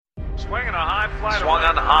Swinging a high fly. Swung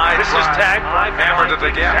on high. This is tagged. Hammered it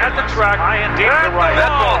again. At the track. High and deep to the right. That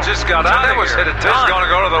ball just got out of here. This is going to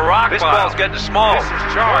go to the rock This pile. ball's getting small. This is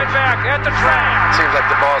charged. Right back at the track. Seems like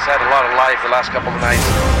the ball's had a lot of life the last couple of nights.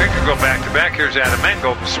 We could go back to back. Here's Adam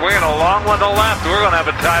Engel swinging a long one to left. We're going to have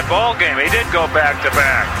a tie ball game. He did go back to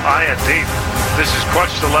back. High and deep. This is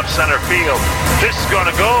crunched to left center field. This is going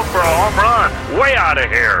to go for a home run. Way out of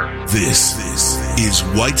here. This is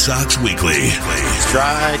White Sox Weekly.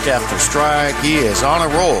 Strike after strike, he is on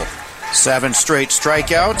a roll. 7 straight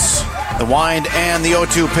strikeouts. The wind and the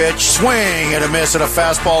 0-2 pitch. Swing and a miss and a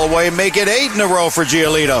fastball away. Make it 8 in a row for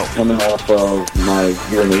Giolito. Coming off of my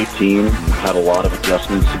year in 18, had a lot of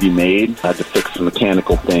adjustments to be made. I had to fix some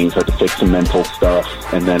mechanical things, had to fix some mental stuff,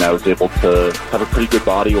 and then I was able to have a pretty good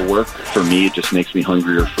body of work. For me, it just makes me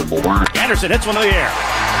hungrier for more. Anderson hits one in the air.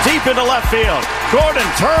 Deep into left field. Gordon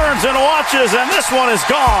turns and watches, and this one is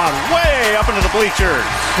gone way up into the bleachers.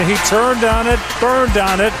 He turned on it, burned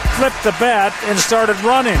on it, flipped the bat, and started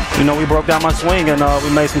running. You know, we broke down my swing, and we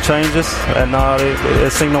made some changes, and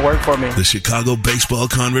it seemed to work for me. The Chicago Baseball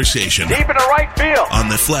Conversation. Deep into right field. On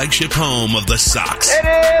the flagship home of the Sox. It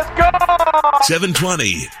is gone.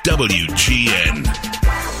 720 WGN.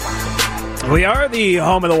 We are the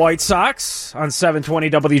home of the White Sox on 720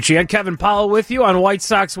 WGN. Kevin Powell with you on White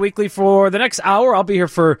Sox Weekly for the next hour. I'll be here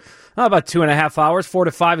for about 2.5 hours. 4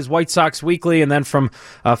 to 5 is White Sox Weekly, and then from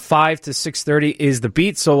 5 to 6:30 is The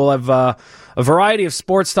Beat. So we'll have a variety of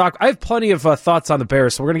sports talk. I have plenty of thoughts on the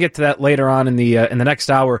Bears, so we're going to get to that later on in the next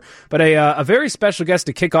hour. But a very special guest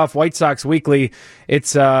to kick off White Sox Weekly.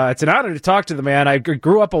 It's an honor to talk to the man. I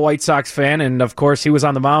grew up a White Sox fan, and of course he was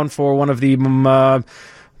on the mound for one of the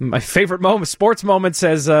my favorite sports moments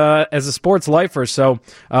as a sports lifer. So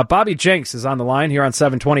Bobby Jenks is on the line here on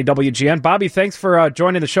 720 WGN. Bobby, thanks for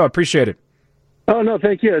joining the show. I appreciate it. Oh, no,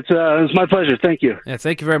 thank you. It's my pleasure. Thank you. Yeah,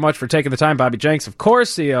 thank you very much for taking the time, Bobby Jenks. Of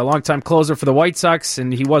course, the longtime closer for the White Sox,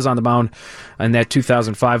 and he was on the mound in that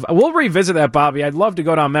 2005. We'll revisit that, Bobby. I'd love to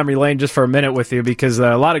go down memory lane just for a minute with you because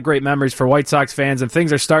a lot of great memories for White Sox fans, and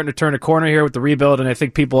things are starting to turn a corner here with the rebuild, and I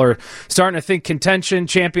think people are starting to think contention,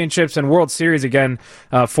 championships, and World Series again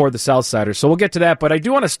for the Southsiders. So we'll get to that, but I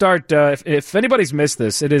do want to start, if anybody's missed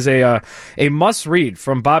this, it is a must-read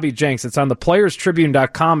from Bobby Jenks. It's on the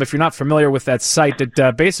playerstribune.com. If you're not familiar with that site,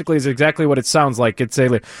 it basically is exactly what it sounds like. It's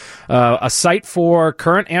a site for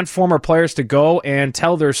current and former players to go and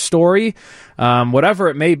tell their story, whatever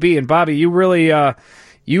it may be. And Bobby, you really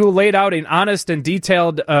you laid out an honest and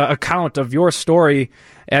detailed account of your story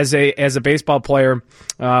as a baseball player,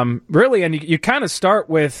 really. And you kind of start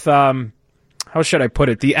with how should I put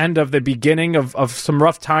it? The end of the beginning of some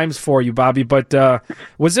rough times for you, Bobby. But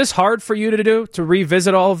was this hard for you to do, to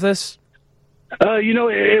revisit all of this?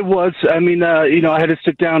 It was. I mean, I had to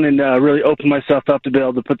sit down and really open myself up to be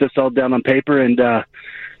able to put this all down on paper, and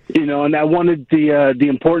and I wanted the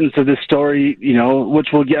importance of this story, which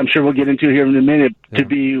I'm sure we'll get into here in a minute, to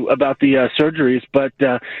be about the surgeries. But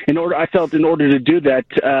I felt in order to do that,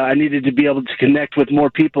 I needed to be able to connect with more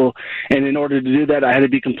people, and in order to do that, I had to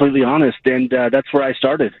be completely honest, and that's where I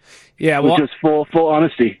started. Yeah, well, just full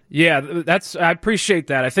honesty. Yeah, I appreciate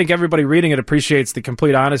that. I think everybody reading it appreciates the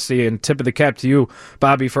complete honesty, and tip of the cap to you,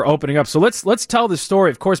 Bobby, for opening up. So let's tell the story.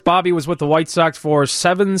 Of course, Bobby was with the White Sox for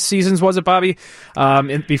 7 seasons, was it, Bobby?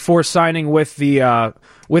 Before signing with the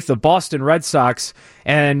Boston Red Sox,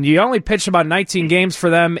 and you only pitched about 19 games for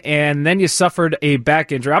them, and then you suffered a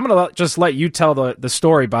back injury. I'm going to just let you tell the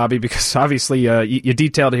story, Bobby, because obviously you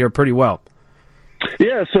detailed it here pretty well.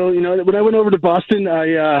 Yeah, so when I went over to Boston,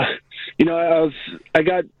 I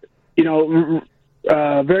got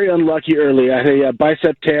very unlucky early. I had a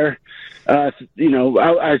bicep tear. I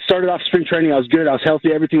started off spring training. I was good. I was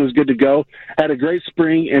healthy. Everything was good to go. I had a great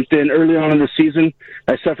spring, and then early on in the season,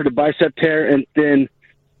 I suffered a bicep tear, and then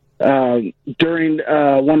during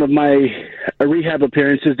one of my rehab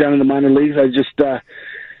appearances down in the minor leagues, I just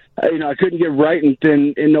I couldn't get right, and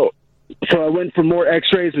then so I went for more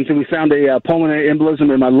X-rays, and then we found a pulmonary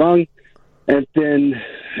embolism in my lung. And then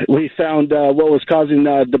we found what was causing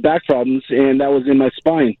the back problems, and that was in my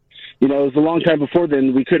spine. It was a long time before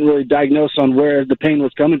then. We couldn't really diagnose on where the pain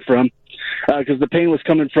was coming from, because the pain was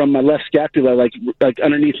coming from my left scapula, like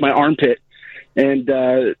underneath my armpit. And,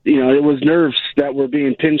 it was nerves that were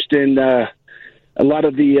being pinched, and a lot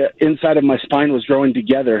of the inside of my spine was growing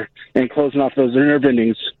together and closing off those nerve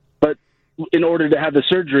endings. But in order to have the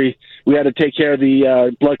surgery, we had to take care of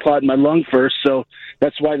the blood clot in my lung first, so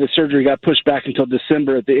that's why the surgery got pushed back until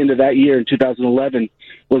December at the end of that year in 2011,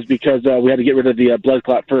 was because we had to get rid of the blood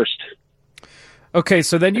clot first. Okay,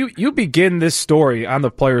 so then you begin this story on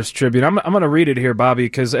the Players Tribune. I'm going to read it here, Bobby,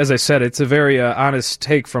 because as I said, it's a very honest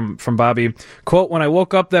take from Bobby. Quote, when I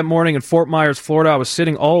woke up that morning in Fort Myers, Florida, I was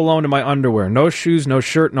sitting all alone in my underwear. No shoes, no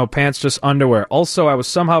shirt, no pants, just underwear. Also, I was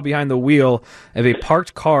somehow behind the wheel of a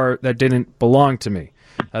parked car that didn't belong to me.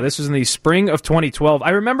 This was in the spring of 2012. I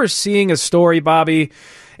remember seeing a story, Bobby,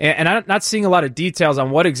 and I'm not seeing a lot of details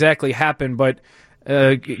on what exactly happened, but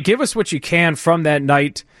give us what you can from that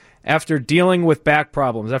night. After dealing with back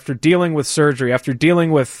problems, after dealing with surgery, after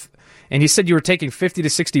dealing with, and you said you were taking 50 to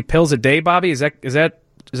 60 pills a day, Bobby. Is that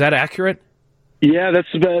accurate? Yeah,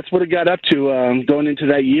 that's what it got up to going into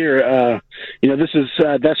that year. This is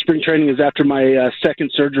that spring training is after my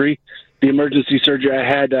second surgery, the emergency surgery I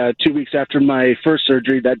had 2 weeks after my first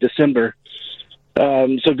surgery that December.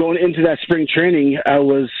 So going into that spring training, I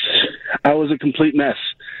was a complete mess.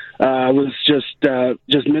 I was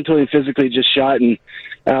just mentally and physically just shot, and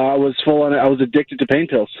I was full on. I was addicted to pain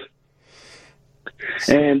pills.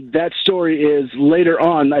 And that story is later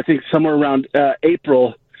on, I think somewhere around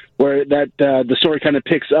April, where the story kind of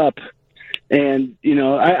picks up. And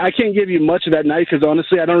I can't give you much of that night because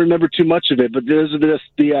honestly, I don't remember too much of it. But there's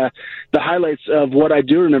the highlights of what I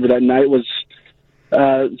do remember that night was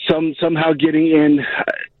somehow getting in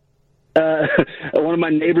one of my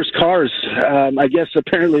neighbor's cars. I guess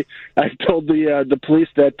apparently I told the police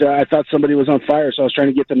that I thought somebody was on fire, so I was trying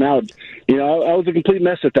to get them out. I was a complete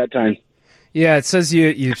mess at that time. Yeah, it says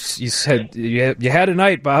you said you had a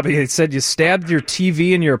night, Bobby. It said you stabbed your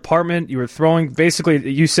TV in your apartment. You were throwing,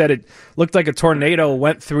 basically, you said it looked like a tornado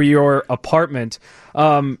went through your apartment.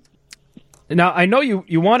 Now, I know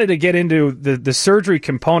you wanted to get into the surgery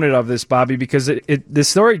component of this, Bobby, because the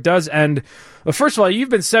story does end. Well, first of all, you've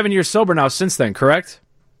been 7 years sober now since then, correct?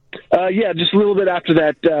 Yeah, just a little bit after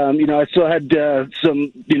that. I still had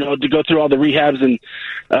some, to go through all the rehabs, and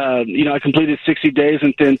I completed 60 days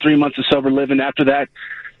and then 3 months of sober living after that.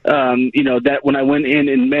 That when I went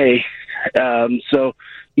in May, so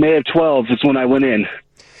May of 12 is when I went in.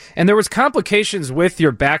 And there was complications with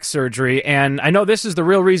your back surgery, and I know this is the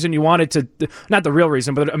real reason you wanted to, not the real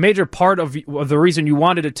reason, but a major part of the reason you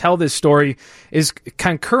wanted to tell this story is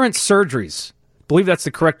concurrent surgeries. I believe that's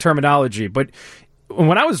the correct terminology. But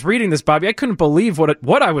when I was reading this, Bobby, I couldn't believe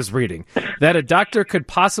what I was reading, that a doctor could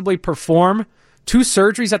possibly perform 2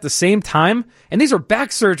 surgeries at the same time, and these are back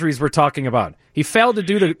surgeries we're talking about. He failed to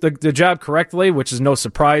do the job correctly, which is no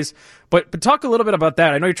surprise. But talk a little bit about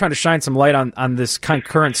that. I know you're trying to shine some light on this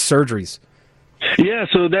concurrent surgeries. Yeah,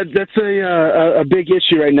 so that's a big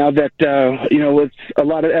issue right now that, with a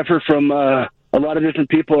lot of effort from a lot of different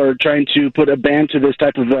people are trying to put a ban to this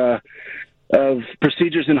type of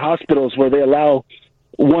procedures in hospitals where they allow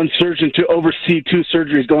one surgeon to oversee 2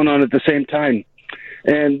 surgeries going on at the same time.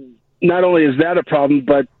 And not only is that a problem,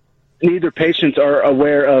 but neither patients are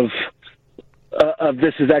aware of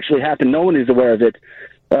this has actually happened. No one is aware of it.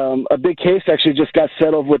 A big case actually just got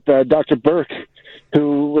settled with Dr. Burke,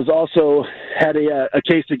 who was also had a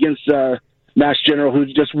case against Mass General, who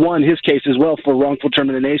just won his case as well for wrongful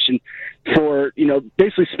termination for,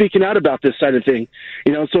 basically speaking out about this side of thing.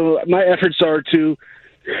 So my efforts are to,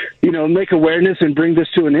 make awareness and bring this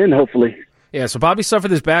to an end, hopefully. Yeah, so Bobby suffered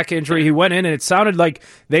this back injury. He went in, and it sounded like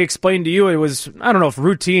they explained to you it was, I don't know if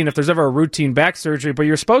routine, if there's ever a routine back surgery, but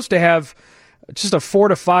you're supposed to have just a 4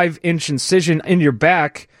 to 5 inch incision in your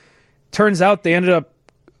back. Turns out they ended up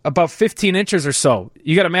about 15 inches or so.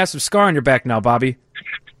 You got a massive scar on your back now, Bobby.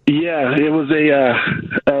 Yeah, it was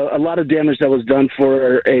a lot of damage that was done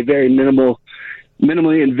for a very minimally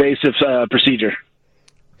invasive procedure.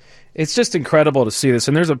 It's just incredible to see this.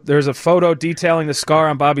 And there's a photo detailing the scar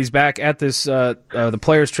on Bobby's back at this the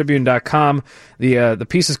playerstribune.com. The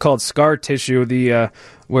piece is called Scar Tissue,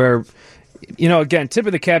 where, again, tip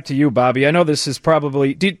of the cap to you, Bobby. I know this is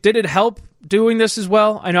probably... Did it help doing this as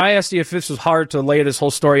well? I know I asked you if this was hard to lay this whole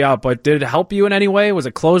story out, but did it help you in any way? Was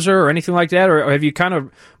it closure or anything like that? Or have you kind of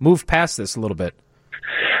moved past this a little bit?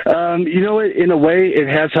 In a way, it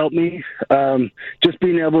has helped me. Just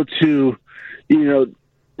being able to,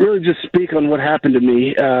 really just speak on what happened to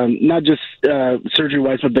me, not just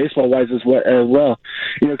surgery-wise, but baseball-wise as well.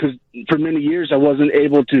 Because for many years I wasn't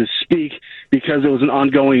able to speak because it was an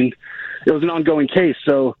ongoing case.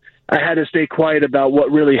 So I had to stay quiet about what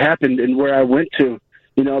really happened and where I went to.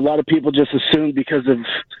 A lot of people just assumed because of,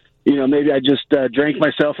 maybe I just drank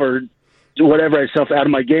myself or whatever, I self out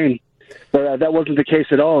of my game. But that wasn't the case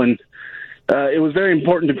at all. And it was very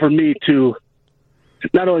important for me to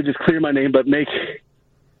not only just clear my name, but make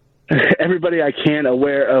everybody I can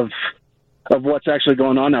aware of what's actually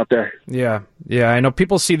going on out there. Yeah. I know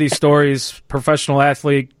people see these stories, professional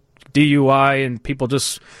athlete DUI, and people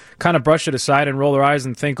just kind of brush it aside and roll their eyes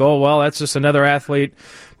and think, oh, well, that's just another athlete.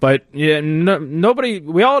 But yeah, nobody,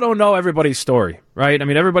 we all don't know everybody's story, right? I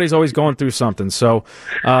mean, everybody's always going through something. So,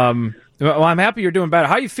 well, I'm happy you're doing better.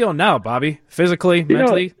 How are you feeling now, Bobby? Physically,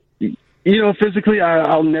 mentally? Physically,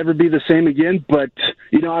 I'll never be the same again, but,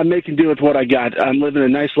 I'm making do with what I got. I'm living a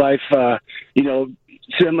nice life,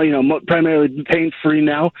 primarily pain-free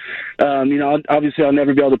now. Obviously I'll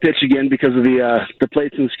never be able to pitch again because of the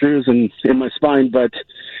plates and screws in my spine, but,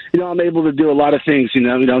 I'm able to do a lot of things,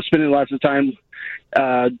 I'm spending lots of time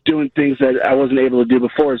doing things that I wasn't able to do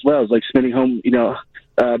before as well, as like spending home,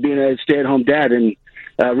 being a stay-at-home dad and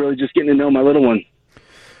really just getting to know my little one.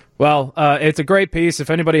 Well, it's a great piece.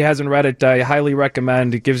 If anybody hasn't read it, I highly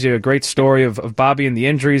recommend. It gives you a great story of Bobby and the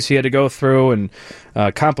injuries he had to go through and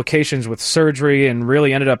complications with surgery, and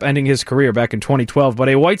really ended up ending his career back in 2012. But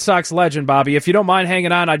a White Sox legend, Bobby. If you don't mind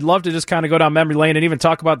hanging on, I'd love to just kind of go down memory lane and even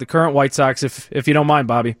talk about the current White Sox, if you don't mind,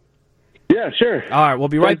 Bobby. Yeah, sure. All right, we'll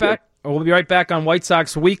be right back. We'll be right back on White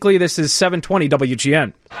Sox Weekly. This is 720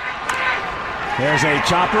 WGN. There's a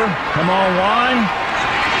chopper. Come on, Juan.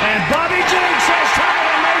 And Bobby Jenks has tied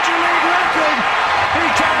a Major League record. He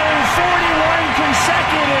carried 41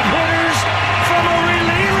 consecutive hitters from a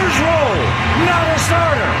reliever's role, not a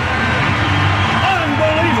starter.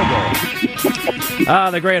 Unbelievable.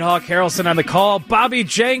 The great Hawk Harrelson on the call. Bobby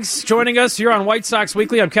Jenks joining us here on White Sox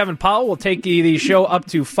Weekly. I'm Kevin Powell. We'll take the show up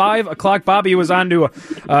to 5 o'clock. Bobby was on to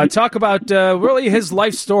talk about really his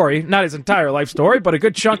life story. Not his entire life story, but a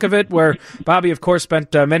good chunk of it, where Bobby, of course,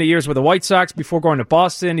 spent many years with the White Sox before going to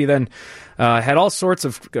Boston. He then had all sorts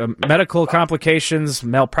of medical complications,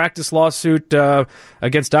 malpractice lawsuit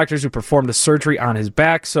against doctors who performed the surgery on his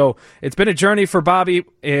back. So it's been a journey for Bobby,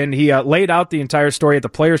 and he laid out the entire story at the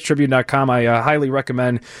PlayersTribune.com. I highly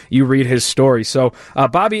recommend you read his story. So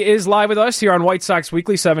Bobby is live with us here on White Sox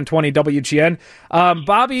Weekly, 720 WGN.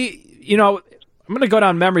 Bobby, I'm going to go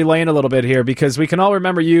down memory lane a little bit here, because we can all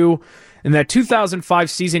remember you in that 2005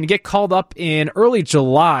 season. You get called up in early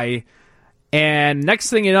July, and next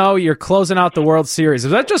thing you know, you're closing out the World Series.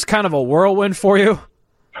 Is that just kind of a whirlwind for you?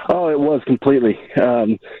 Oh, it was completely.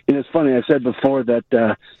 It's funny. I said before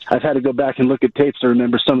that I've had to go back and look at tapes to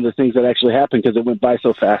remember some of the things that actually happened, because it went by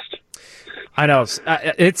so fast. I know.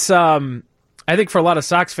 It's. I think for a lot of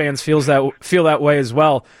Sox fans feel that way as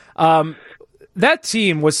well. That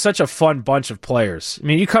team was such a fun bunch of players. I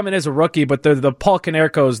mean, you come in as a rookie, but they're the Paul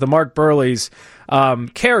Konerkos, the Mark Burleys,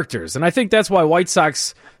 characters. And I think that's why White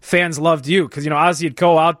Sox fans loved you, because, Ozzie would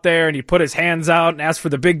go out there and he'd put his hands out and ask for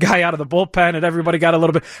the big guy out of the bullpen, and everybody got a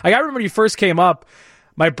little bit. I remember when you first came up,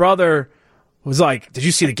 my brother was like, "Did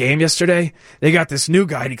you see the game yesterday? They got this new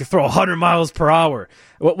guy and he could throw 100 miles per hour."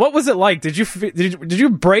 What was it like? Did you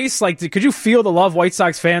brace? Could you feel the love White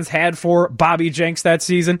Sox fans had for Bobby Jenks that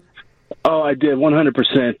season? Oh, I did,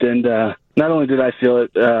 100%. And not only did I feel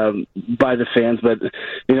it by the fans, but,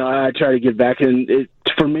 I try to give back. And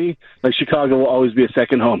for me, Chicago will always be a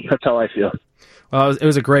second home. That's how I feel. Well, it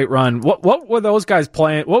was a great run. What were those guys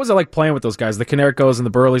playing? What was it like playing with those guys, the Konerkos and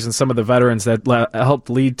the Burleys and some of the veterans that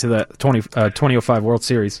helped lead to the 2005 World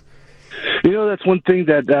Series? That's one thing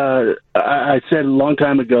that I said a long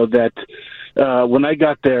time ago, that when I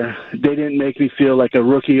got there, they didn't make me feel like a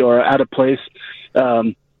rookie or out of place.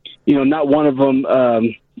 Not one of them,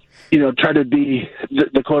 try to be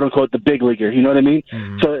the quote-unquote the big leaguer, you know what I mean?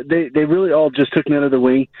 Mm-hmm. So they really all just took me under the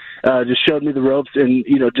wing, just showed me the ropes, and,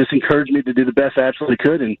 just encouraged me to do the best I absolutely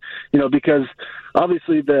could. And, because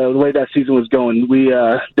obviously the way that season was going,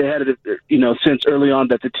 they had it, since early on,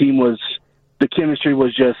 that the chemistry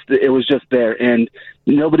was just there, and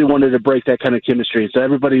nobody wanted to break that kind of chemistry. So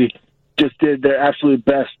everybody just did their absolute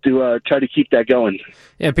best to try to keep that going.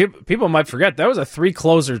 Yeah, people might forget that was a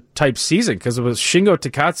 3-closer type season, because it was Shingo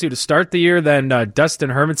Takatsu to start the year, then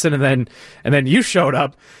Dustin Hermanson, and then you showed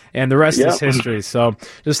up, and the rest is history. So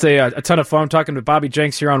just a ton of fun talking to Bobby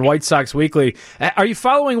Jenks here on White Sox Weekly. Are you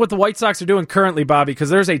following what the White Sox are doing currently, Bobby?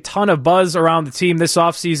 Because there's a ton of buzz around the team this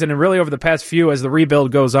offseason and really over the past few as the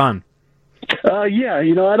rebuild goes on. Yeah,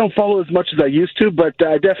 I don't follow as much as I used to, but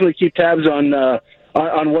I definitely keep tabs on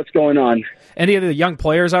what's going on. Any of the young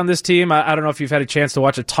players on this team, I don't know if you've had a chance to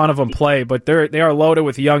watch a ton of them play, but they are loaded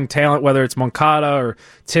with young talent, whether it's Moncada or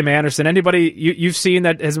Tim Anderson. Anybody you've seen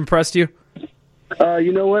that has impressed you?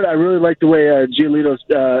 You know what? I really like the way Giolito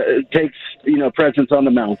takes presence on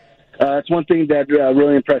the mound. That's one thing that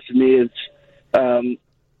really impressed me is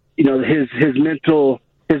his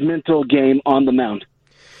mental game on the mound.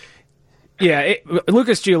 Yeah,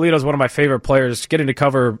 Lucas Giolito is one of my favorite players. Getting to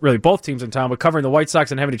cover really both teams in town, but covering the White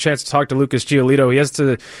Sox and having a chance to talk to Lucas Giolito,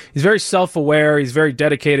 he's very self-aware. He's very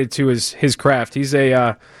dedicated to his craft. He's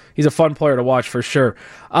a fun player to watch for sure.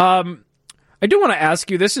 I do want to ask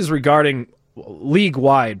you. This is regarding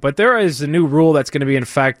league-wide, but there is a new rule that's going to be in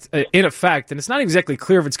effect, and it's not exactly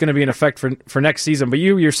clear if it's going to be in effect for next season, but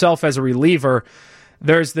you yourself as a reliever,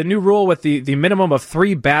 there's the new rule with the minimum of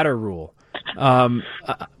 3-batter rule.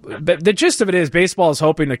 But the gist of it is baseball is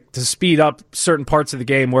hoping to speed up certain parts of the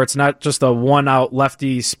game where it's not just a one-out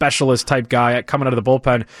lefty specialist type guy coming out of the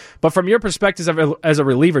bullpen. But from your perspective as a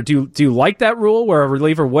reliever, do you like that rule where a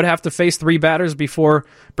reliever would have to face 3 batters before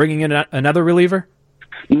bringing in another reliever?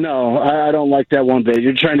 No, I don't like that one bit.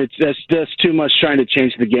 That's too much trying to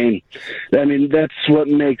change the game. I mean, that's what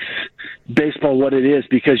makes baseball what it is,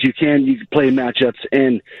 because you can play matchups,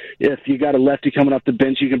 and if you got a lefty coming off the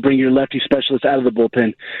bench, you can bring your lefty specialist out of the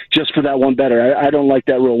bullpen just for that one batter. I don't like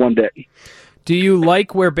that rule one bit. Do you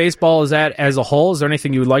like where baseball is at as a whole? Is there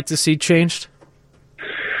anything you would like to see changed?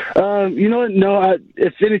 You know what? No,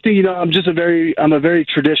 if anything, I'm a very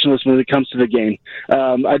traditionalist when it comes to the game.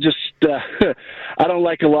 I don't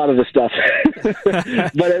like a lot of the stuff,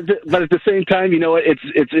 but at the same time,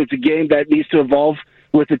 it's a game that needs to evolve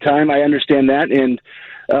with the time. I understand that,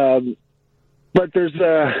 but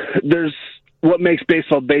there's what makes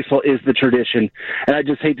baseball is the tradition, and I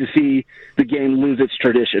just hate to see the game lose its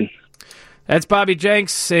tradition. That's Bobby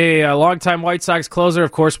Jenks, a longtime White Sox closer,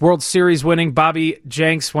 of course, World Series winning Bobby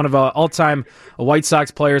Jenks, one of all-time White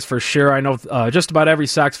Sox players for sure. I know just about every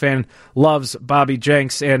Sox fan loves Bobby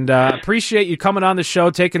Jenks, and appreciate you coming on the show,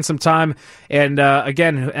 taking some time. And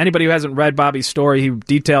again, anybody who hasn't read Bobby's story, he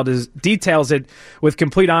details it with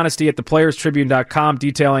complete honesty at theplayerstribune.com,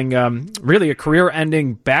 detailing really a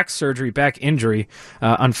career-ending back injury,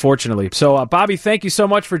 unfortunately. So, Bobby, thank you so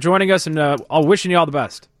much for joining us, and wishing you all the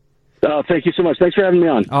best. Oh, thank you so much. Thanks for having me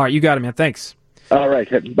on. All right, you got it, man. Thanks. All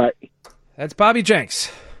right, bye. That's Bobby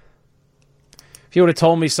Jenks. If you would have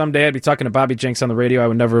told me someday I'd be talking to Bobby Jenks on the radio, I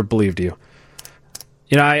would never have believed you.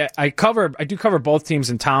 I do cover both teams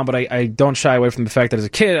in town, but I don't shy away from the fact that as a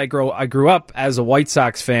kid, I grew up as a White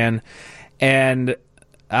Sox fan, and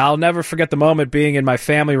I'll never forget the moment being in my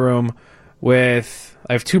family room I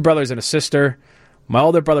have 2 brothers and a sister. My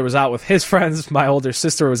older brother was out with his friends. My older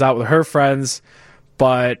sister was out with her friends.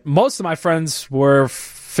 But most of my friends were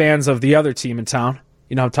fans of the other team in town.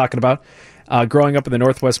 You know what I'm talking about. Growing up in the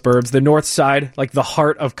Northwest Burbs, the North Side, like the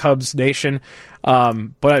heart of Cubs Nation.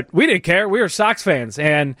 But we didn't care. We were Sox fans.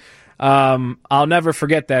 And I'll never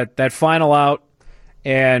forget that final out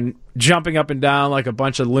and jumping up and down like a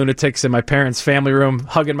bunch of lunatics in my parents' family room,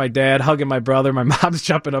 hugging my dad, hugging my brother. My mom's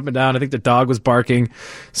jumping up and down. I think the dog was barking.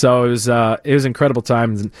 So it was incredible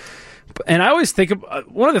times. And I always think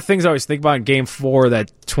one of the things I always think about in Game 4 of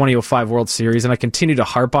that 2005 World Series, and I continue to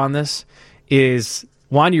harp on this, is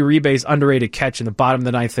Juan Uribe's underrated catch in the bottom of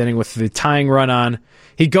the 9th inning with the tying run on.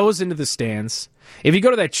 He goes into the stands. If you go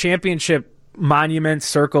to that championship monument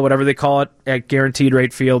circle, whatever they call it, at Guaranteed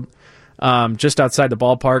Rate Field, just outside the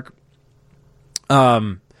ballpark,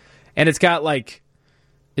 and it's got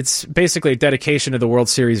it's basically a dedication to the World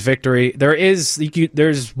Series victory. There's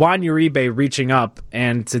Juan Uribe reaching up,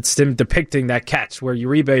 and it's him depicting that catch where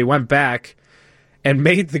Uribe went back and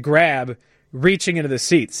made the grab, reaching into the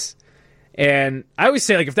seats. And I always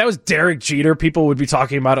say, if that was Derek Jeter, people would be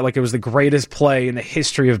talking about it like it was the greatest play in the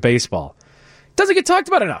history of baseball. It doesn't get talked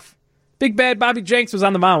about enough. Big bad Bobby Jenks was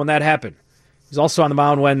on the mound when that happened. He was also on the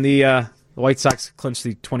mound when the White Sox clinched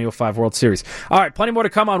the 2005 World Series. All right, plenty more to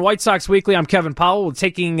come on White Sox Weekly. I'm Kevin Powell. We're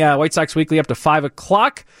taking White Sox Weekly up to 5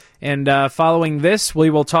 o'clock. And following this, we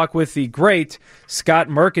will talk with the great Scott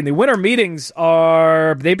Merkin. The winter meetings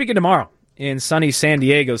they begin tomorrow in sunny San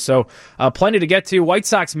Diego. So plenty to get to. White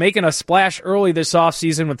Sox making a splash early this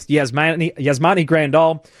offseason with Yasmani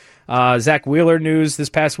Grandal. Zach Wheeler news this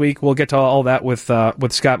past week. We'll get to all that with Scott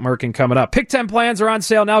Merkin coming up. Pick 10 plans are on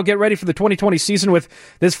sale now. Get ready for the 2020 season with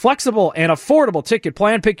this flexible and affordable ticket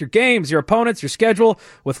plan. Pick your games, your opponents, your schedule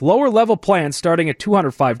with lower level plans starting at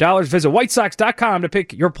 $205. Visit whitesox.com to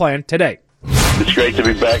pick your plan today. It's great to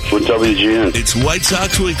be back with WGN. It's White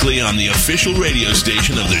Sox Weekly on the official radio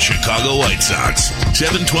station of the Chicago White Sox.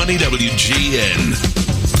 720 WGN.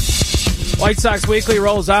 White Sox Weekly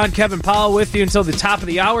rolls on. Kevin Powell with you until the top of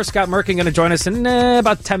the hour. Scott Merkin going to join us in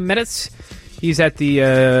about 10 minutes. He's at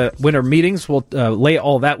the winter meetings. We'll lay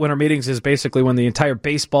all that. Winter meetings is basically when the entire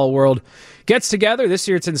baseball world gets together. This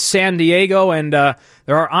year it's in San Diego, and there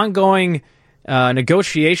are ongoing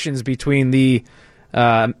negotiations between the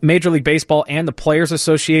Major League Baseball and the Players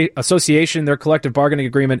Association, their collective bargaining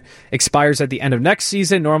agreement expires at the end of next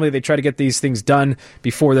season. Normally, they try to get these things done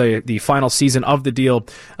before the final season of the deal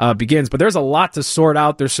begins. But there's a lot to sort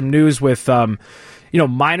out. There's some news with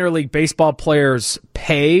minor league baseball players'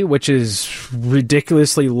 pay, which is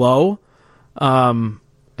ridiculously low. I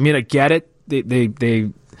get it.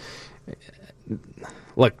 They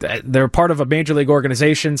look, they're part of a major league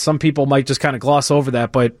organization. Some people might just kind of gloss over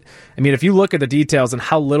that, but if you look at the details and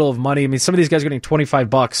how little of money, some of these guys are getting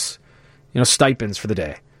 $25, stipends for the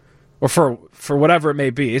day, or for whatever it may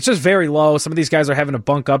be. It's just very low. Some of these guys are having to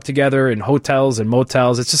bunk up together in hotels and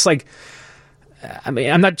motels. It's just like,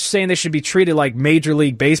 I'm not saying they should be treated like major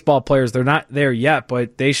league baseball players. They're not there yet,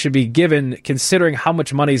 but they should be given, considering how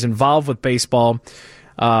much money is involved with baseball.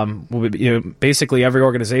 Basically every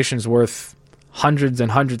organization is worth hundreds and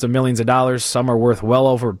hundreds of millions of dollars. Some are worth well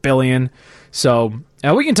over $1 billion. So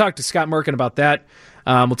we can talk to Scott Merkin about that.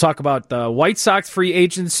 We'll talk about the White Sox free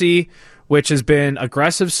agency, which has been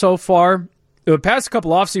aggressive so far. The past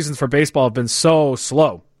couple off seasons for baseball have been so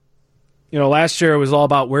slow. Last year it was all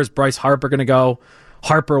about where's Bryce Harper going to go,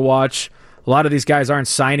 Harper watch. A lot of these guys aren't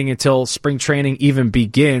signing until spring training even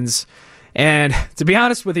begins. And to be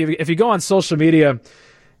honest with you, if you go on social media,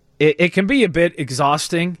 it can be a bit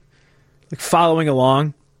exhausting, like following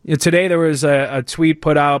along. Today there was a tweet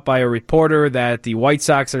put out by a reporter that the White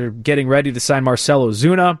Sox are getting ready to sign Marcell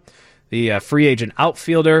Ozuna, the free agent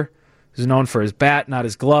outfielder, who's known for his bat, not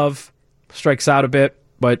his glove. Strikes out a bit,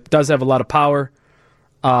 but does have a lot of power.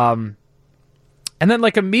 And then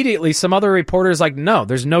immediately some other reporters no,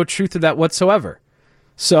 there's no truth to that whatsoever.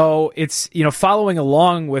 So it's, following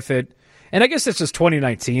along with it. And I guess it's just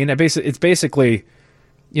 2019. It's basically,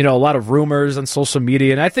 a lot of rumors on social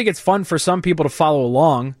media. And I think it's fun for some people to follow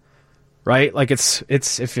along, right? It's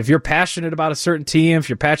if you're passionate about a certain team, if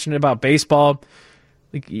you're passionate about baseball,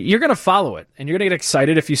 you're going to follow it. And you're going to get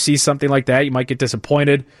excited if you see something like that. You might get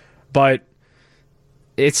disappointed. But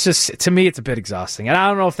it's just, to me, it's a bit exhausting. And I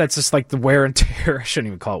don't know if that's just the wear and tear. I shouldn't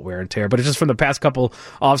even call it wear and tear, but it's just from the past couple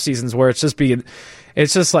off seasons where it's just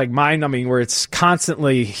mind numbing, where it's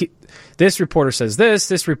constantly, this reporter says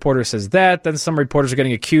this reporter says that. Then some reporters are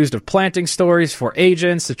getting accused of planting stories for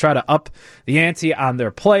agents to try to up the ante on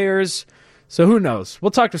their players. So who knows?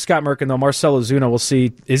 We'll talk to Scott Merkin, though. Marcell Ozuna, we'll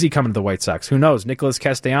see. Is he coming to the White Sox? Who knows? Nicholas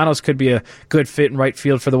Castellanos could be a good fit in right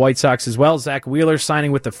field for the White Sox as well. Zach Wheeler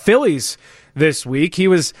signing with the Phillies this week. He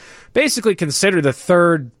was basically considered the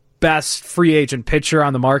third best free agent pitcher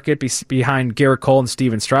on the market behind Garrett Cole and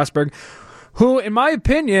Steven Strasburg, who, in my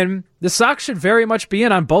opinion, the Sox should very much be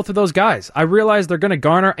in on both of those guys. I realize they're going to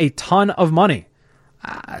garner a ton of money.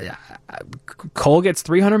 Cole gets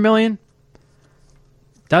 $300 million.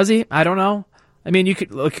 Does he? I don't know. You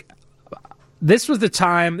could look. This was the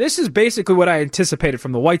time. This is basically what I anticipated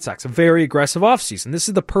from the White Sox, a very aggressive offseason. This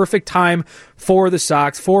is the perfect time for the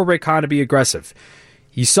Sox, for Rick Hahn to be aggressive.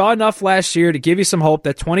 You saw enough last year to give you some hope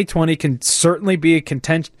that 2020 can certainly be a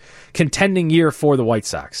contending year for the White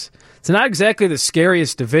Sox. It's not exactly the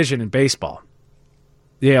scariest division in baseball,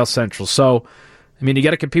 the AL Central. So, you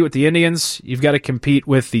got to compete with the Indians. You've got to compete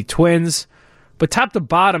with the Twins. But top to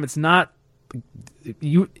bottom, it's not.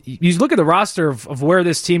 You look at the roster of where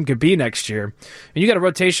this team could be next year, and you got a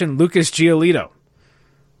rotation: Lucas Giolito,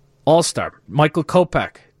 All-Star, Michael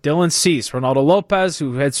Kopech, Dylan Cease, Ronaldo Lopez,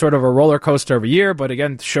 who had sort of a roller coaster of a year, but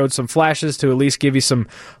again showed some flashes to at least give you some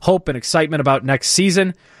hope and excitement about next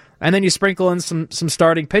season. And then you sprinkle in some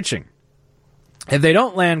starting pitching. If they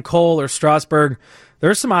don't land Cole or Strasburg,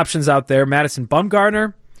 there's some options out there. Madison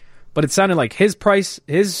Bumgarner, but it sounded like his price,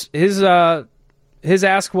 his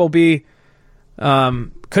ask will be.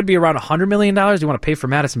 Could be around $100 million. Do you want to pay for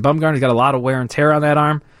Madison Bumgarner? He's got a lot of wear and tear on that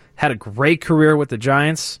arm. Had a great career with the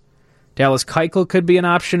Giants. Dallas Keuchel could be an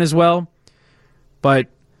option as well. But,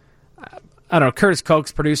 I don't know, Curtis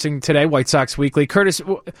Koch's producing today, White Sox Weekly. Curtis,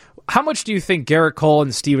 how much do you think Garrett Cole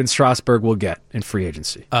and Steven Strasburg will get in free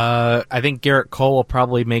agency? I think Garrett Cole will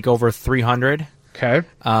probably make over $300. Okay.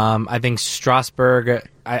 I think Strasburg,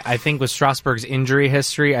 I think with Strasburg's injury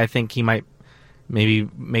history, I think he might maybe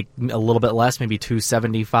make a little bit less, maybe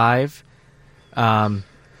 $275.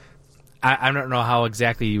 I don't know how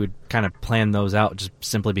exactly you would kind of plan those out, just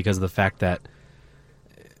simply because of the fact that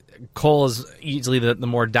Cole is easily the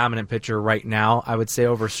more dominant pitcher right now, I would say,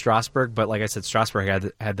 over Strasburg. But like I said,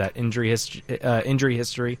 Strasburg had that injury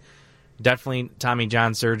history. Definitely Tommy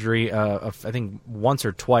John surgery, I think once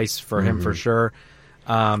or twice for him for sure.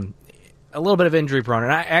 A little bit of injury prone.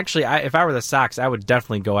 And if I were the Sox, I would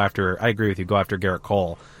definitely go after, I agree with you, go after Garrett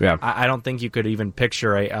Cole. Yeah. I don't think you could even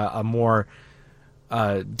picture a more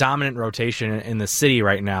dominant rotation in the city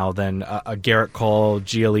right now than a Garrett Cole,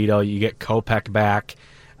 Giolito. You get Kopech back.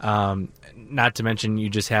 Not to mention you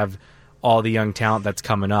just have all the young talent that's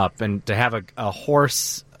coming up. And to have a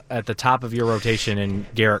horse at the top of your rotation in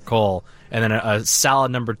Garrett Cole and then a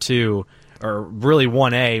solid number 2, or really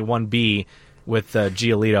 1A, 1B with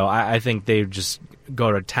Giolito, I think they just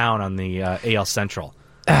go to town on the AL Central.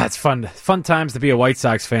 It's fun times to be a White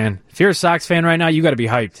Sox fan. If you're a Sox fan right now, you got to be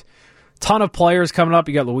hyped. Ton of players coming up.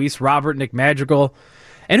 You got Luis Robert, Nick Madrigal.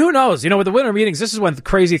 And who knows? With the winter meetings, this is when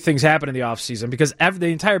crazy things happen in the offseason because the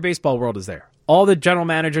entire baseball world is there. All the general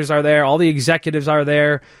managers are there. All the executives are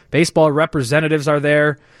there. Baseball representatives are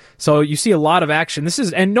there. So you see a lot of action.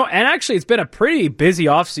 And actually it's been a pretty busy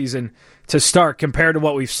offseason to start compared to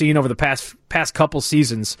what we've seen over the past couple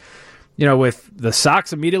seasons. With the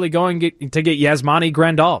Sox immediately going to get Yasmani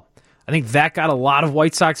Grandal. I think that got a lot of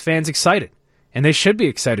White Sox fans excited, and they should be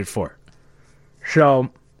excited for it.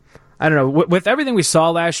 So, I don't know. With everything we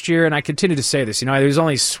saw last year, and I continue to say this, there was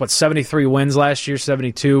only, 73 wins last year,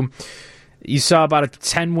 72. You saw about a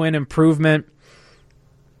 10-win improvement.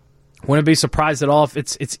 Wouldn't be surprised at all if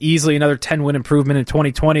it's easily another 10-win improvement in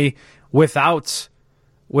 2020 without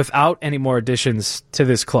any more additions to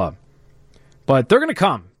this club. But they're going to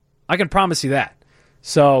come. I can promise you that.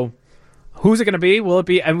 So, who's it going to be? Will it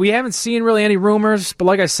be? And we haven't seen really any rumors, but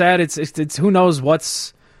like I said, it's who knows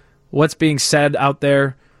what's being said out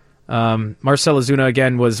there. Marcell Ozuna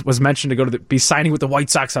again was mentioned to be signing with the White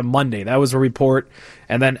Sox on Monday. That was a report,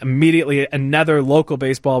 and then immediately another local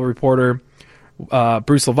baseball reporter,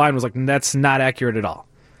 Bruce Levine, was like, "That's not accurate at all."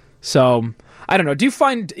 So. I don't know. Do you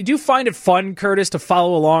find it fun, Curtis, to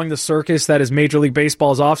follow along the circus that is Major League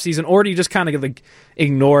Baseball's offseason, or do you just kind of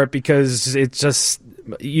ignore it because it's just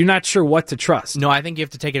you're not sure what to trust? No, I think you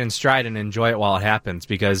have to take it in stride and enjoy it while it happens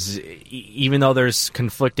because even though there's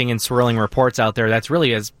conflicting and swirling reports out there, that's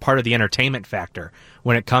really as part of the entertainment factor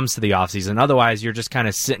when it comes to the offseason. Otherwise, you're just kind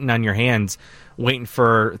of sitting on your hands waiting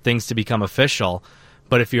for things to become official.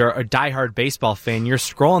 But if you're a diehard baseball fan, you're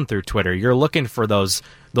scrolling through Twitter. You're looking for those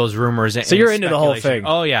rumors. So you're into the whole thing.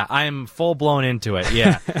 Oh, yeah. I am full-blown into it,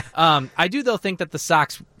 yeah. I do, though, think that the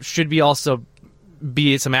Sox should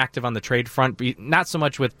be some active on the trade front, not so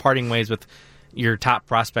much with parting ways with your top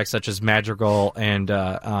prospects such as Madrigal and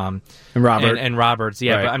Robert. And Roberts,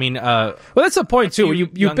 yeah. Right. But I mean, well, that's the point too. You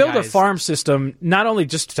build guys. A farm system not only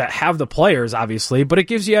just to have the players, obviously, but it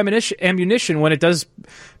gives you ammunition when it does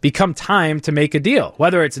become time to make a deal,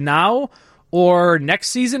 whether it's now or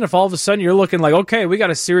next season. If all of a sudden you're looking like, okay, we got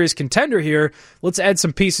a serious contender here, let's add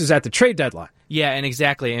some pieces at the trade deadline. Yeah, and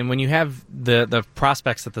exactly. And when you have the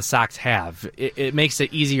prospects that the Sox have, it makes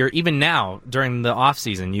it easier. Even now, during the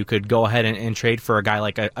offseason, you could go ahead and trade for a guy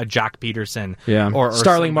like a Jock Peterson. Yeah. Or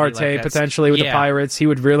Starling Marte, like potentially, with the Pirates. He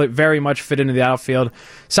would really very much fit into the outfield.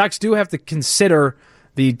 Sox do have to consider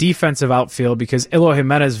the defensive outfield because Eloy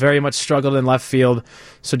Jimenez very much struggled in left field.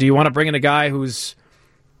 So do you want to bring in a guy who's,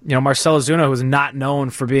 Marcell Ozuna, who's not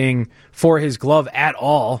known for his glove at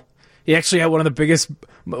all? He actually had one of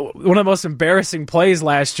the most embarrassing plays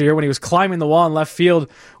last year when he was climbing the wall in left field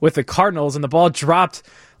with the Cardinals, and the ball dropped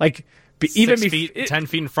 10 feet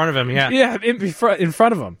in front of him. Yeah, in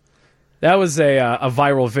front of him. That was a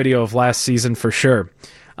viral video of last season for sure.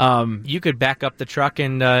 You could back up the truck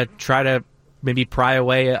and try to maybe pry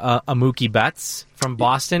away a Mookie Betts from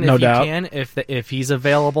Boston no if doubt. You can, if he's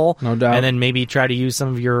available. No doubt. And then maybe try to use some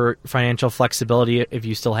of your financial flexibility if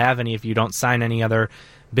you still have any, if you don't sign any other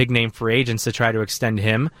big name free agents, to try to extend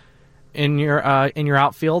him in your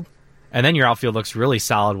outfield. And then your outfield looks really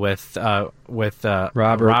solid with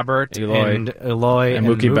Robert Eloy, and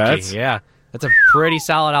Mookie Betts. Yeah, that's a pretty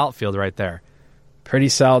solid outfield right there. Pretty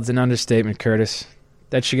solid's an understatement, Curtis.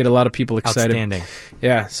 That should get a lot of people excited. Outstanding.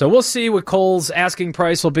 Yeah, so we'll see what Cole's asking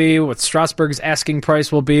price will be, what Strasburg's asking price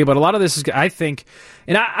will be, but a lot of this is, I think,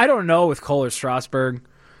 and I don't know with Cole or Strasburg.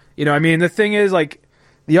 The thing is,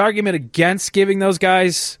 the argument against giving those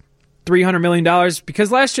guys $300 million,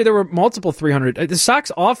 because last year there were multiple 300. The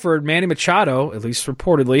Sox offered Manny Machado, at least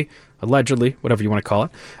reportedly, allegedly, whatever you want to call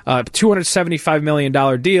it, a $275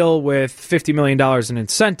 million deal with $50 million in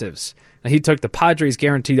incentives. And he took the Padres'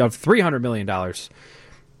 guarantee of $300 million.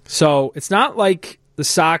 So it's not like the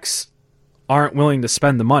Sox aren't willing to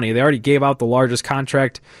spend the money. They already gave out the largest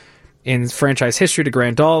contract in franchise history to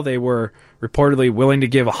Grandal. They were reportedly willing to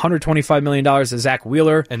give $125 million to Zach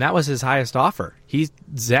Wheeler. And that was his highest offer.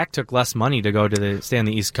 Zach took less money to stay on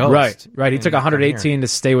the East Coast. Right. He took $118 to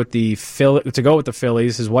stay with the go with the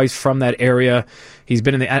Phillies. His wife's from that area. He's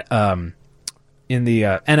been in the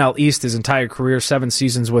NL East his entire career, 7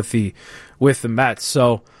 seasons with the Mets.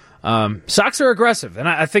 So Sox are aggressive, and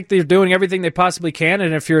I think they're doing everything they possibly can.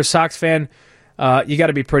 And if you're a Sox fan, you got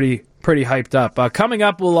to be pretty hyped up. Coming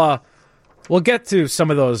up, we'll get to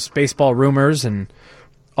some of those baseball rumors and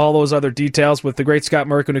all those other details with the great Scott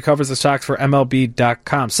Merkin, who covers the Sox for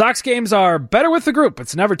MLB.com. Sox games are better with the group.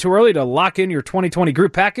 It's never too early to lock in your 2020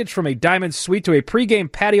 group package. From a diamond suite to a pregame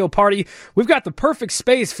patio party, we've got the perfect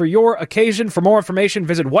space for your occasion. For more information,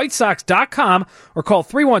 visit whitesox.com or call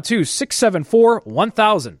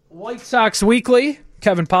 312-674-1000. White Sox Weekly.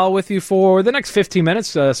 Kevin Powell with you for the next 15 minutes.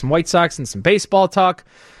 Some White Sox and some baseball talk.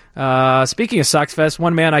 Speaking of Sox Fest,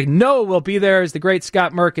 one man I know will be there is the great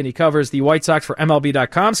Scott Merkin. He covers the White Sox for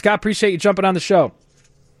MLB.com. Scott, appreciate you jumping on the show.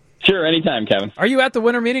 Sure, anytime, Kevin. Are you at the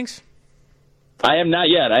winter meetings? I am not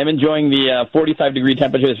yet. I'm enjoying the 45-degree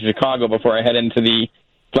temperatures of Chicago before I head into the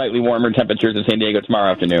slightly warmer temperatures of San Diego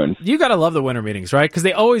tomorrow afternoon. You got to love the winter meetings, right? Because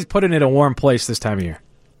they always put it in a warm place this time of year.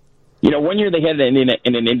 You know, one year they had it in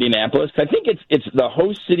Indianapolis. I think it's the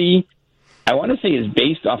host city. I want to say is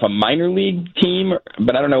based off a minor league team,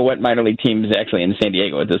 but I don't know what minor league team is actually in San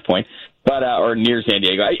Diego at this point, but or near San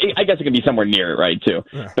Diego. I guess it could be somewhere near it, right, too.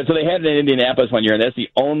 Yeah. But so they had it in Indianapolis one year, and that's the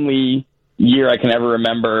only year I can ever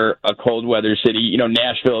remember a cold weather city. You know,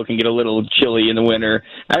 Nashville can get a little chilly in the winter.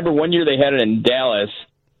 I remember one year they had it in Dallas,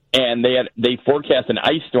 and they forecast an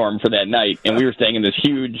ice storm for that night, and we were staying in this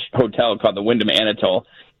huge hotel called the Wyndham Anatole.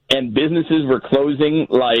 And businesses were closing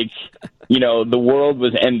like, you know, the world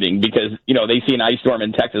was ending because, you know, they see an ice storm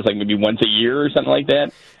in Texas like maybe once a year or something like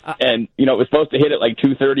that. And, you know, it was supposed to hit at like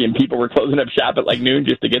 2:30 and people were closing up shop at like noon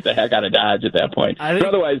just to get the heck out of Dodge at that point. But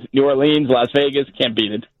otherwise, New Orleans, Las Vegas, can't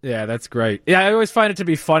beat it. Yeah, that's great. Yeah, I always find it to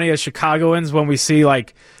be funny as Chicagoans when we see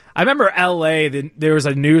like, I remember L.A., there was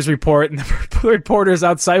a news report, and the reporter's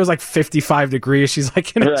outside. It was like 55 degrees. She's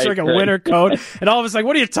like in like a winter coat. And all of us like,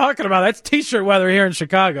 what are you talking about? That's T-shirt weather here in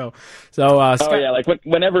Chicago. So, yeah, like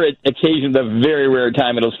whenever it occasions a very rare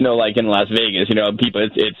time it'll snow like in Las Vegas, you know, people,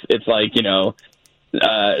 it's like, you know,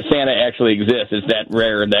 Santa actually exists. It's that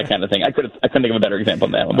rare and that kind of thing. I couldn't think of a better example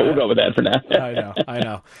than that one, but we'll go with that for now. I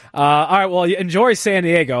know. All right, well, enjoy San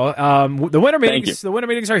Diego. The winter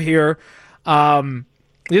meetings are here.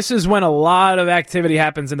 This is when a lot of activity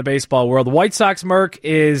happens in the baseball world. The White Sox Merc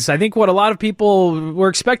is, I think, what a lot of people were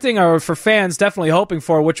expecting, or for fans definitely hoping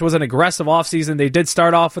for, which was an aggressive offseason. They did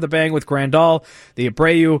start off with a bang with Grandal, the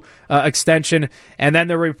Abreu extension, and then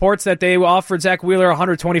there were reports that they offered Zach Wheeler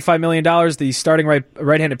 $125 million, the starting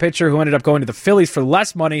right-handed pitcher who ended up going to the Phillies for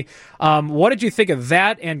less money. What did you think of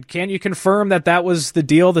that, and can you confirm that was the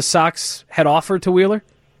deal the Sox had offered to Wheeler?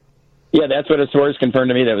 Yeah, that's what a source confirmed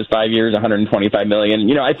to me. That was 5 years, $125 million.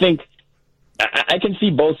 You know, I think I can see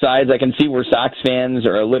both sides. I can see where Sox fans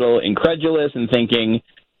are a little incredulous and thinking,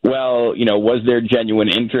 well, you know, was there genuine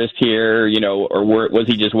interest here, you know, or was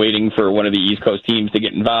he just waiting for one of the East Coast teams to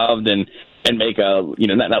get involved and make a, you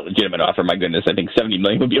know, not legitimate offer. My goodness, I think $70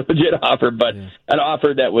 million would be a legit offer, but an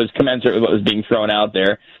offer that was commensurate with what was being thrown out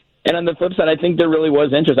there. And on the flip side, I think there really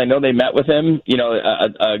was interest. I know they met with him. You know,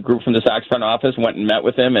 a group from the Sox front office went and met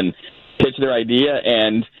with him and pitched their idea.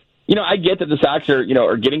 And, you know, I get that the Sox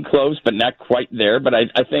are getting close, but not quite there. But I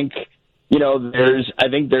think, you know, there's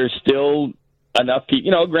still enough people.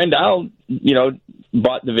 You know, Grandal, you know,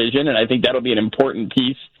 bought the vision, and I think that'll be an important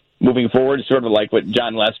piece moving forward, sort of like what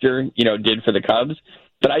John Lester, you know, did for the Cubs.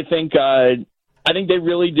 But I think they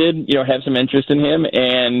really did, you know, have some interest in him.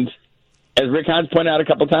 And as Rick Hahn's pointed out a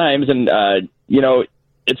couple times, and, you know,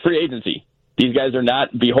 it's free agency. These guys are not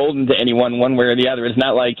beholden to anyone one way or the other. It's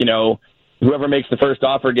not like, you know, whoever makes the first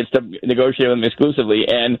offer gets to negotiate with them exclusively.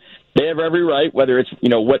 And they have every right, whether it's, you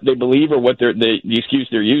know, what they believe or what the excuse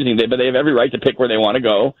they're using, but they have every right to pick where they want to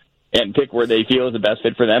go and pick where they feel is the best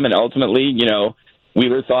fit for them. And ultimately, you know,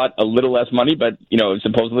 Wheeler thought a little less money, but, you know,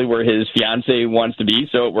 supposedly where his fiance wants to be,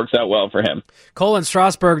 so it works out well for him. Cole and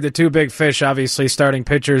Strasburg, the two big fish, obviously starting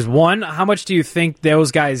pitchers. One, how much do you think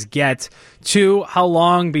those guys get? Two, how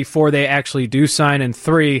long before they actually do sign? And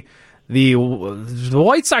three, the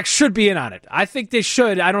White Sox should be in on it. I think they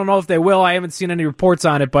should. I don't know if they will. I haven't seen any reports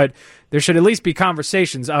on it, but there should at least be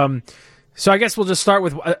conversations. So I guess we'll just start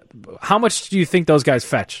with how much do you think those guys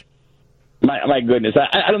fetch? My goodness,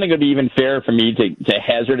 I don't think it would be even fair for me to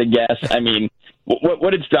hazard a guess. I mean, what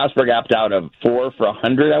did Strasburg opt out of? 4 for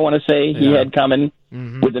 $100, I want to say he had coming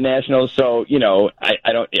with the Nationals. So, you know,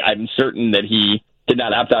 I'm certain that he did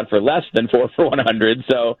not opt out for less than 4 for $100.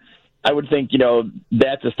 So I would think, you know,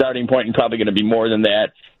 that's a starting point and probably going to be more than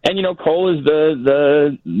that. And, you know, Cole is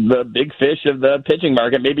the big fish of the pitching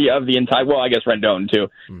market, maybe of the entire, well, I guess Rendon too.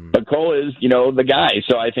 But Cole is, you know, the guy.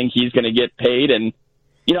 So I think he's going to get paid. And,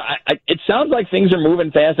 you know, it sounds like things are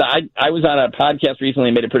moving fast. I was on a podcast recently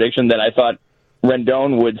and made a prediction that I thought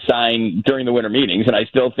Rendon would sign during the winter meetings, and I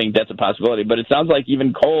still think that's a possibility. But it sounds like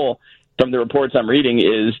even Cole, from the reports I'm reading,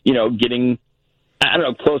 is, getting, I don't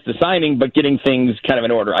know, close to signing, but getting things kind of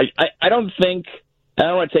in order. I don't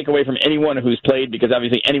want to take away from anyone who's played, because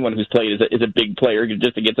obviously anyone who's played is a big player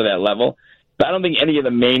just to get to that level. But I don't think any of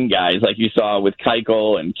the main guys, like you saw with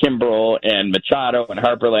Keuchel and Kimbrel and Machado and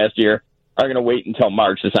Harper last year, are going to wait until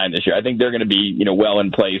March to sign this year. I think they're going to be, well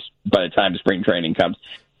in place by the time spring training comes.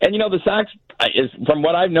 And, the Sox, from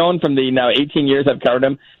what I've known from the now 18 years I've covered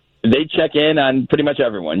them, they check in on pretty much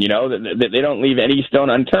everyone. They don't leave any stone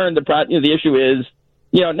unturned. The issue is,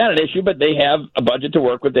 not an issue, but they have a budget to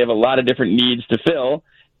work with. They have a lot of different needs to fill.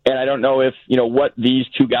 And I don't know if, what these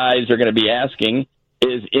two guys are going to be asking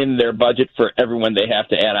is in their budget for everyone they have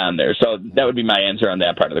to add on there. So that would be my answer on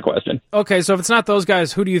that part of the question. Okay, so if it's not those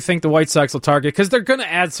guys, who do you think the White Sox will target? Because they're going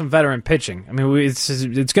to add some veteran pitching. I mean,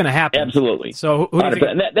 it's going to happen. Absolutely. So who do you think?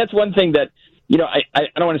 And that's one thing that, I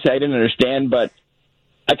don't want to say I didn't understand, but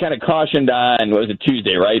I kind of cautioned on, was it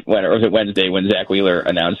Tuesday, right? Or was it Wednesday when Zach Wheeler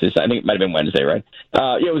announced this? I think it might have been Wednesday, right?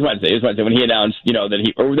 It was Wednesday. It was Wednesday when he announced,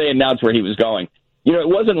 that they announced where he was going. It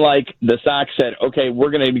wasn't like the Sox said, okay,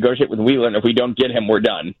 we're going to negotiate with Wheeler, and if we don't get him, we're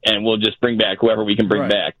done, and we'll just bring back whoever we can bring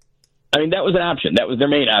back. I mean, that was an option. That was their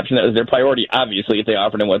main option. That was their priority, obviously, if they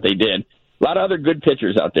offered him what they did. A lot of other good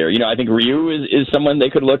pitchers out there. I think Ryu is someone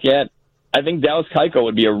they could look at. I think Dallas Keuchel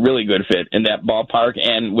would be a really good fit in that ballpark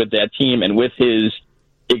and with that team and with his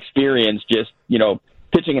experience just,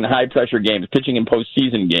 pitching in high-pressure games, pitching in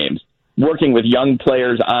postseason games, working with young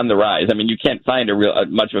players on the rise. I mean, you can't find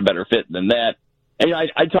much of a better fit than that. And,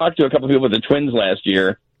 I talked to a couple of people with the Twins last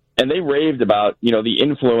year, and they raved about, the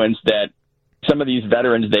influence that some of these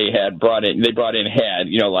veterans they brought in,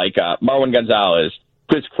 like Marwin Gonzalez,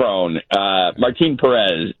 Chris Crone, Martin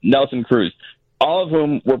Perez, Nelson Cruz, all of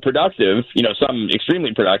whom were productive, some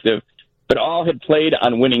extremely productive, but all had played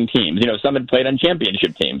on winning teams. Some had played on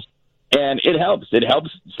championship teams. And it helps. It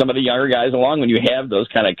helps some of the younger guys along when you have those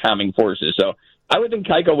kind of calming forces. So I would think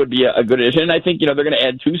Keuchel would be a good addition. And I think, they're going to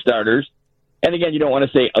add two starters. And again, you don't want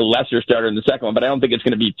to say a lesser starter in the second one, but I don't think it's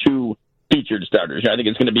going to be two featured starters. I think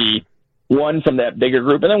it's going to be one from that bigger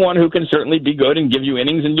group and then one who can certainly be good and give you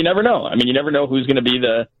innings, and you never know. I mean, you never know who's going to be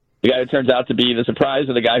the guy who turns out to be the surprise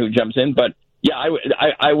or the guy who jumps in. But, yeah,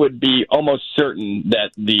 I would be almost certain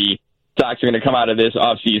that the Sox are going to come out of this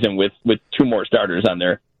offseason with two more starters on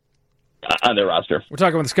their roster. We're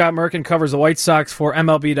talking with Scott Merkin, covers the White Sox for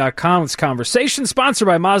MLB.com. It's Conversation, sponsored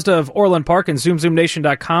by Mazda of Orland Park and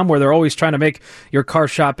ZoomZoomNation.com, where they're always trying to make your car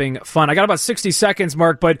shopping fun. I got about 60 seconds,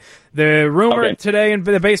 Mark, but the rumor today in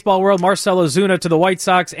the baseball world, Marcell Ozuna to the White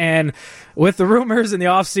Sox, and with the rumors in the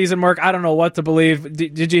offseason, Mark, I don't know what to believe.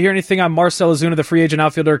 Did you hear anything on Marcell Ozuna, the free agent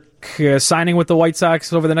outfielder, signing with the White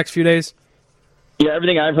Sox over the next few days? Yeah,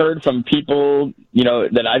 everything I've heard from people,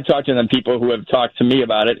 that I've talked to, and people who have talked to me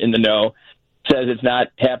about it in the know, says it's not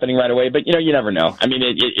happening right away. But, you never know. I mean,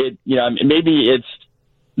 maybe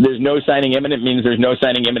there's no signing imminent means there's no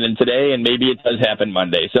signing imminent today, and maybe it does happen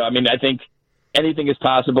Monday. So, I mean, I think anything is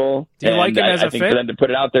possible. Do you like him as a fit? I think for them to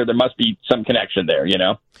put it out there must be some connection there,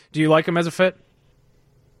 Do you like him as a fit?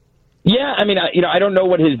 Yeah, I mean, I don't know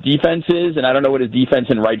what his defense is, and I don't know what his defense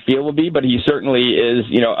in right field will be, but he certainly is,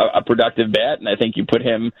 a productive bat, and I think you put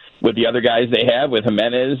him with the other guys they have, with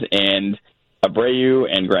Jimenez and Abreu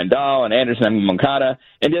and Grandal and Anderson and Moncada,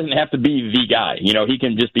 and doesn't have to be the guy. He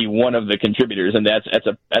can just be one of the contributors, and that's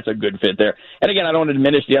a good fit there. And again, I don't want to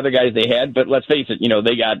diminish the other guys they had, but let's face it,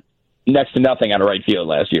 they got next to nothing out of right field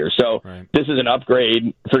last year. So This is an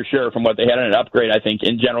upgrade for sure from what they had, and an upgrade, I think,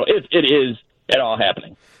 in general, if it is at all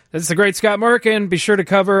happening. This is the great Scott Merkin. Be sure to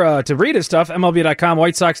to read his stuff, MLB.com,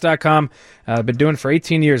 WhiteSox.com. Been doing it for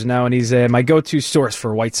 18 years now, and he's my go-to source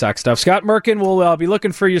for White Sox stuff. Scott Merkin will be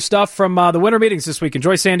looking for your stuff from the winter meetings this week.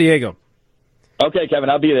 Enjoy San Diego. Okay, Kevin,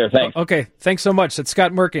 I'll be there. Thanks. Okay, thanks so much. That's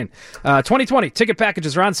Scott Merkin. 2020 ticket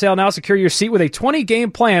packages are on sale now. Secure your seat with a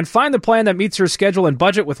 20-game plan. Find the plan that meets your schedule and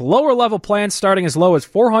budget with lower-level plans starting as low as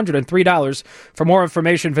 $403. For more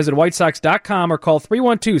information, visit WhiteSox.com or call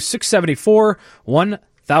 312-674-1000.